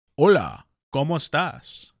Hola, ¿cómo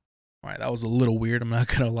estás? All right, that was a little weird, I'm not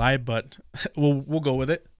gonna lie, but we'll go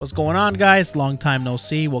with it. What's going on, guys? Long time no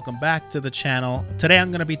see. Welcome back to the channel. Today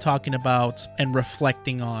I'm gonna be talking about and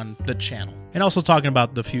reflecting on the channel, and also talking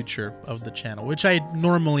about the future of the channel, which I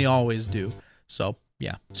normally always do. So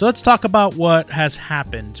yeah. So let's talk about what has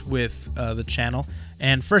happened with the channel.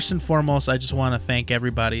 And first and foremost, I just want to thank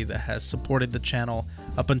everybody that has supported the channel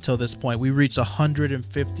up until this point. We reached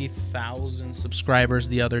 150,000 subscribers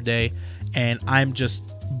the other day, and I'm just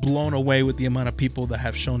blown away with the amount of people that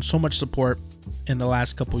have shown so much support in the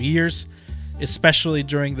last couple years, especially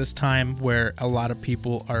during this time where a lot of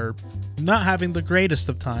people are not having the greatest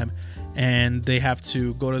of time, and they have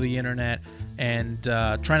to go to the internet and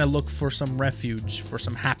trying to look for some refuge, for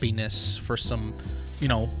some happiness, for some, you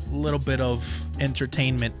know, little bit of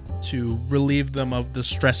entertainment to relieve them of the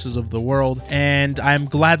stresses of the world. And I'm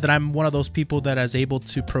glad that I'm one of those people that is able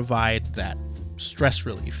to provide that stress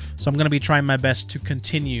relief. So I'm going to be trying my best to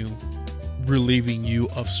continue relieving you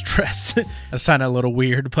of stress. That sounded a little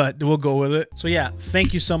weird, but we'll go with it. So yeah,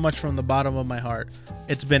 thank you so much from the bottom of my heart.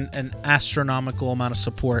 It's been an astronomical amount of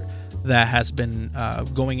support that has been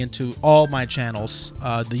going into all my channels,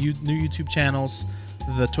 the new YouTube channels,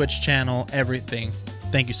 the Twitch channel, everything.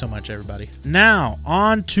 Thank you so much, everybody. Now,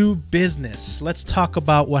 on to business. Let's talk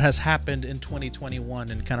about what has happened in 2021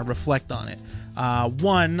 and kind of reflect on it.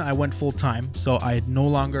 One, I went full-time, so I no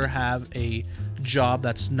longer have a job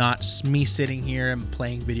that's not me sitting here and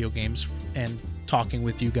playing video games and talking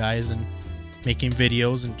with you guys and making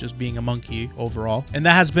videos and just being a monkey overall. And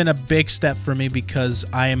that has been a big step for me because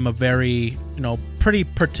I am a very, pretty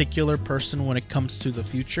particular person when it comes to the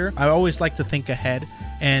future. I always like to think ahead,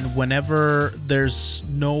 and whenever there's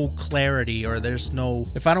no clarity or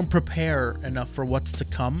if I don't prepare enough for what's to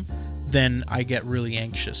come, then I get really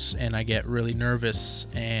anxious and I get really nervous,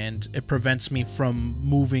 and it prevents me from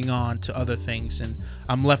moving on to other things, and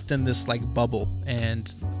I'm left in this like bubble.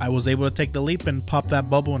 And I was able to take the leap and pop that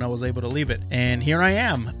bubble, and I was able to leave it, and here I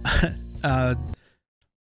am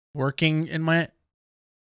working in my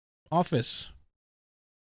office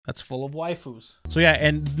that's full of waifus. So yeah,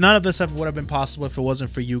 and none of this would have been possible if it wasn't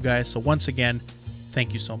for you guys. So once again,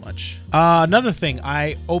 thank you so much. Another thing,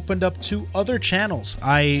 I opened up 2 other channels.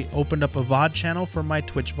 I opened up a VOD channel for my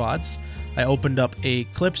Twitch VODs. I opened up a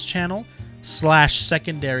clips channel /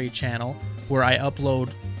 secondary channel where I upload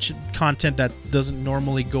content that doesn't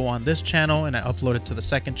normally go on this channel, and I upload it to the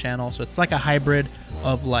second channel. So it's like a hybrid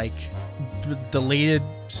of like deleted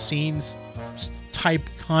scenes type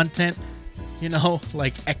content,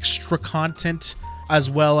 like extra content,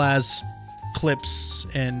 as well as clips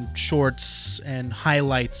and shorts and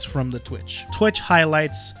highlights from the Twitch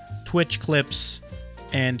highlights, Twitch clips,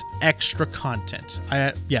 and extra content.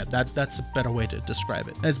 That's a better way to describe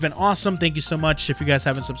it. It's been awesome. Thank you so much. If you guys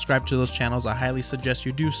haven't subscribed to those channels, I highly suggest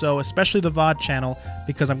you do so, especially the VOD channel,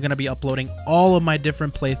 because I'm going to be uploading all of my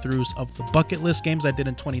different playthroughs of the bucket list games I did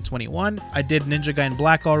in 2021. I did Ninja Gaiden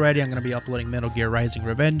Black already. I'm going to be uploading Metal Gear Rising: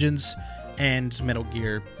 Revengeance and Metal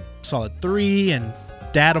Gear Solid 3 and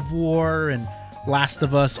Dad of War and Last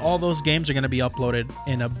of Us. All those games are going to be uploaded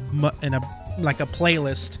in a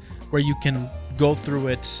playlist where you can go through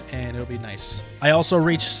it, and it'll be nice. I also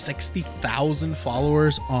reached 60,000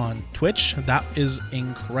 followers on Twitch. That is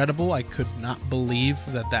incredible. I could not believe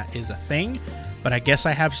that is a thing, but I guess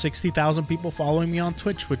I have 60,000 people following me on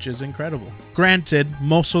Twitch, which is incredible. Granted,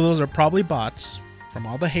 most of those are probably bots from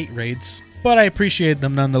all the hate raids, but I appreciate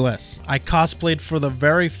them nonetheless. I cosplayed for the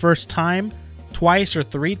very first time, twice or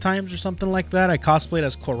 3 times or something like that. I cosplayed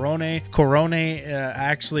as Corone. Corone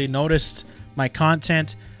actually noticed my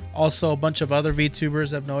content. Also, a bunch of other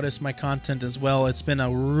VTubers have noticed my content as well. It's been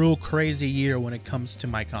a real crazy year when it comes to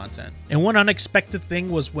my content. And one unexpected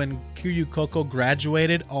thing was when Kiryu Coco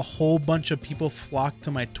graduated, a whole bunch of people flocked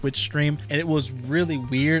to my Twitch stream, and it was really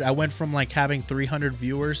weird. I went from like having 300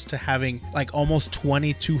 viewers to having like almost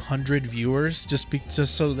 2,200 viewers just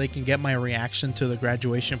so they can get my reaction to the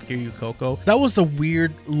graduation of Kiryu Coco. That was a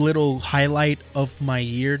weird little highlight of my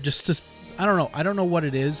year. I don't know what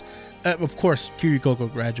it is. Of course, Kiryu Coco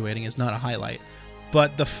graduating is not a highlight,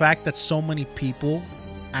 but the fact that so many people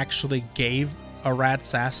actually gave a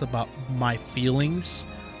rat's ass about my feelings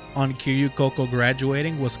on Kiryu Coco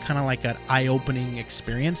graduating was kind of like an eye-opening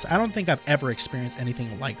experience. I don't think I've ever experienced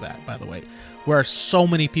anything like that, by the way, where so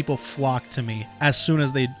many people flocked to me as soon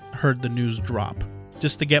as they heard the news drop,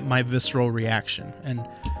 just to get my visceral reaction. And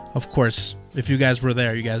Of course, if you guys were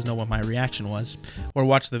there, you guys know what my reaction was or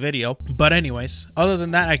watched the video. But anyways, other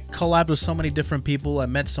than that, I collabed with so many different people. I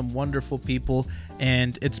met some wonderful people,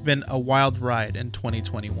 and it's been a wild ride in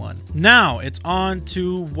 2021. Now it's on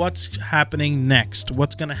to what's happening next.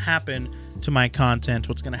 What's going to happen to my content?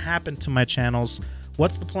 What's going to happen to my channels?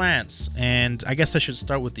 What's the plans? And I guess I should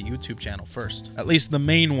start with the YouTube channel first. At least the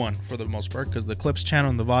main one for the most part, because the Clips channel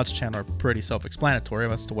and the VODs channel are pretty self-explanatory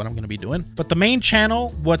as to what I'm going to be doing. But the main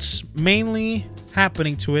channel, what's mainly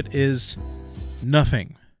happening to it is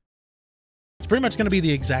nothing. It's pretty much going to be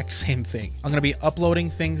the exact same thing. I'm going to be uploading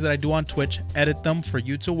things that I do on Twitch, edit them for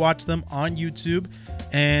you to watch them on YouTube,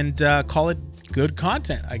 and call it good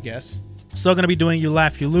content, I guess. Still going to be doing You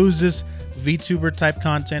Laugh, You Loses, VTuber type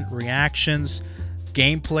content, reactions,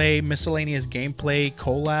 gameplay, miscellaneous gameplay,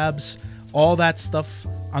 collabs, all that stuff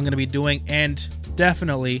I'm going to be doing, and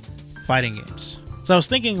definitely fighting games. So I was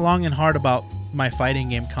thinking long and hard about my fighting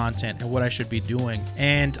game content and what I should be doing,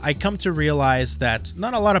 and I come to realize that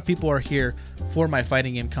not a lot of people are here for my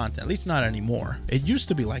fighting game content, at least not anymore. It used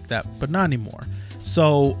to be like that, but not anymore.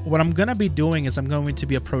 So what I'm going to be doing is I'm going to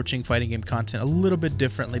be approaching fighting game content a little bit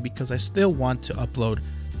differently, because I still want to upload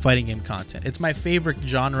fighting game content. It's my favorite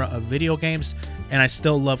genre of video games, and I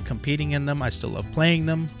still love competing in them. I still love playing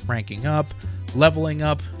them, ranking up, leveling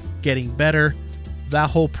up, getting better. That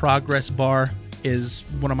whole progress bar is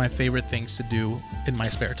one of my favorite things to do in my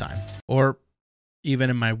spare time, or even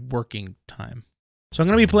in my working time. So I'm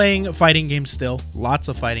going to be playing fighting games still, lots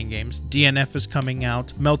of fighting games. DNF is coming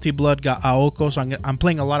out. Melty Blood got Aoko, so I'm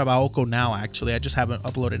playing a lot of Aoko now, actually. I just haven't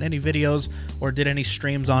uploaded any videos or did any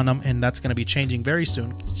streams on them, and that's going to be changing very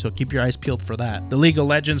soon, so keep your eyes peeled for that. The League of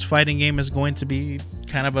Legends fighting game is going to be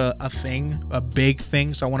kind of a thing, a big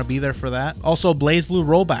thing, so I want to be there for that. Also, BlazBlue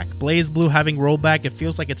rollback. BlazBlue having rollback, it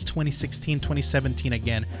feels like it's 2016, 2017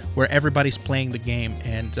 again, where everybody's playing the game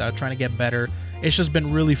and trying to get better. It's just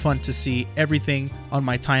been really fun to see everything on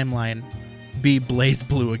my timeline be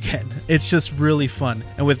BlazBlue again. It's just really fun.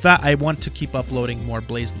 And with that, I want to keep uploading more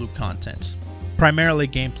BlazBlue content. Primarily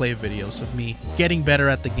gameplay videos of me getting better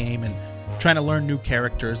at the game and trying to learn new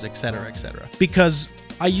characters, etc., etc. Because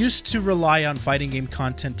I used to rely on fighting game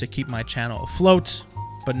content to keep my channel afloat,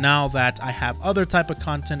 but now that I have other type of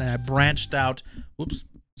content and I branched out, whoops,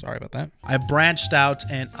 sorry about that. I've branched out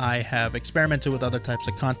and I have experimented with other types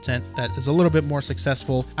of content that is a little bit more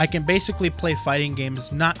successful. I can basically play fighting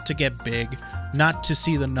games not to get big, not to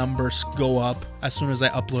see the numbers go up as soon as I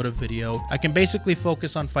upload a video. I can basically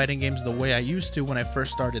focus on fighting games the way I used to when I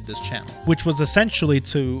first started this channel, which was essentially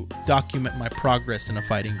to document my progress in a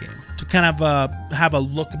fighting game, to kind of have a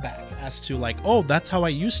look back as to like, oh, that's how I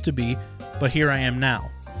used to be, but here I am now.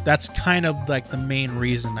 That's kind of like the main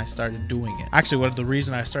reason I started doing it. Actually, what the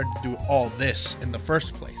reason I started to do all this in the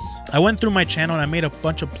first place. I went through my channel and I made a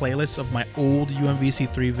bunch of playlists of my old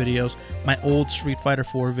UMVC3 videos, my old Street Fighter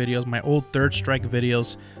 4 videos, my old Third Strike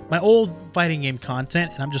videos, my old fighting game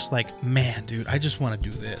content, and I'm just like, man, dude, I just want to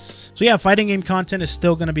do this. So yeah, fighting game content is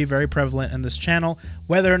still going to be very prevalent in this channel.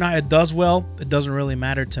 Whether or not it does well, it doesn't really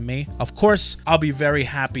matter to me. Of course, I'll be very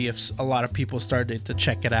happy if a lot of people started to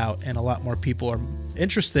check it out and a lot more people are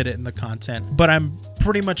interested in the content, but I'm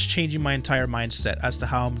pretty much changing my entire mindset as to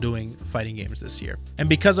how I'm doing fighting games this year. And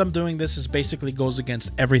because I'm doing this, it basically goes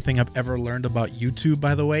against everything I've ever learned about YouTube,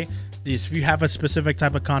 by the way. If you have a specific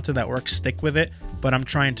type of content that works, stick with it, but I'm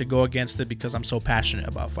trying to go against it because I'm so passionate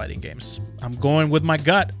about fighting games. I'm going with my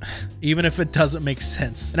gut, even if it doesn't make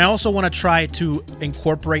sense. And I also want to try to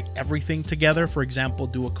incorporate everything together. For example,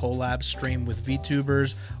 do a collab stream with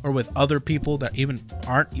VTubers or with other people that even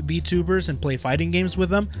aren't VTubers and play fighting games with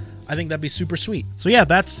them. I think that'd be super sweet. So yeah,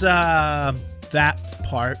 that's that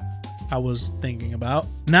part I was thinking about.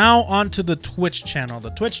 Now on to the Twitch channel.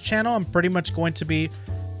 The Twitch channel, I'm pretty much going to be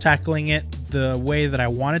tackling it the way that I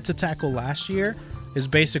wanted to tackle last year, is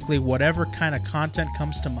basically whatever kind of content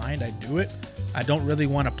comes to mind, I do it. I don't really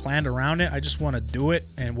want to plan around it. I just want to do it,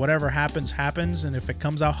 and whatever happens, happens. And if it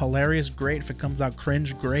comes out hilarious, great. If it comes out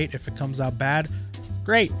cringe, great. If it comes out bad,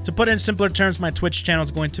 great. To put it in simpler terms, my Twitch channel is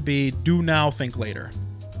going to be do now, think later.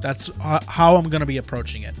 That's how I'm going to be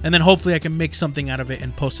approaching it. And then hopefully I can make something out of it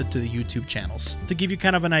and post it to the YouTube channels. To give you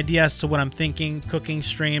kind of an idea as to what I'm thinking, cooking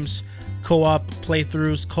streams, co-op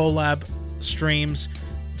playthroughs, collab streams,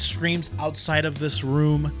 streams outside of this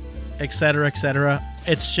room, etc., etc.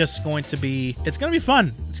 It's just going to be, it's going to be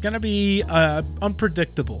fun. It's going to be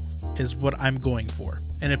unpredictable is what I'm going for.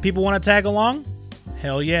 And if people want to tag along,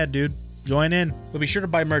 hell yeah, dude, join in. But be sure to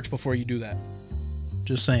buy merch before you do that.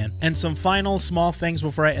 Just saying. And some final small things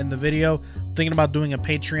before I end the video. I'm thinking about doing a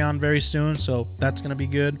Patreon very soon, so that's going to be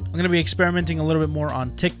good. I'm going to be experimenting a little bit more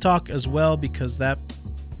on TikTok as well, because that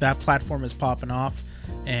that platform is popping off,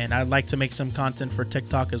 and I'd like to make some content for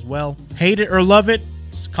TikTok as well. Hate it or love it,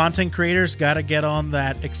 content creators gotta get on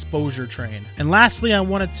that exposure train. And lastly, I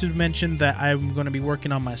wanted to mention that I'm going to be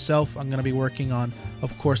working on myself. I'm going to be working on,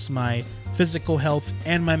 of course, my physical health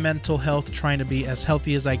and my mental health, trying to be as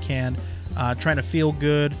healthy as I can, trying to feel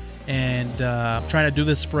good, and trying to do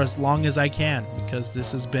this for as long as I can, because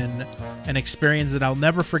this has been an experience that I'll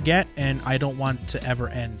never forget and I don't want to ever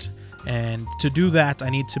end. And to do that, I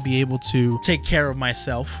need to be able to take care of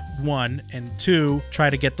myself, one, and two, try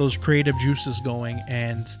to get those creative juices going,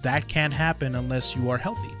 and that can't happen unless you are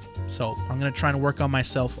healthy. So I'm going to try to work on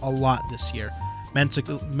myself a lot this year,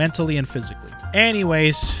 mentally and physically.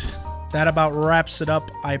 Anyways, that about wraps it up.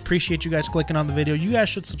 I appreciate you guys clicking on the video. You guys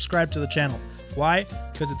should subscribe to the channel. Why?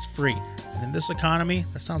 Because it's free. And in this economy,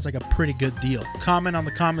 that sounds like a pretty good deal. Comment on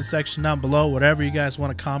the comment section down below, whatever you guys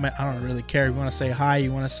want to comment. I don't really care. You want to say hi,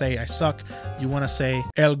 you want to say I suck, you want to say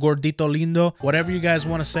El Gordito Lindo, whatever you guys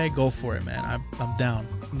want to say, go for it, man. I'm down.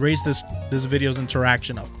 Raise this video's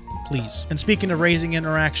interaction up, please. And speaking of raising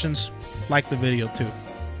interactions, like the video too.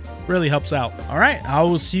 Really helps out. All right, I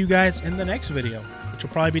will see you guys in the next video, which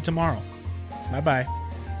will probably be tomorrow. Bye-bye.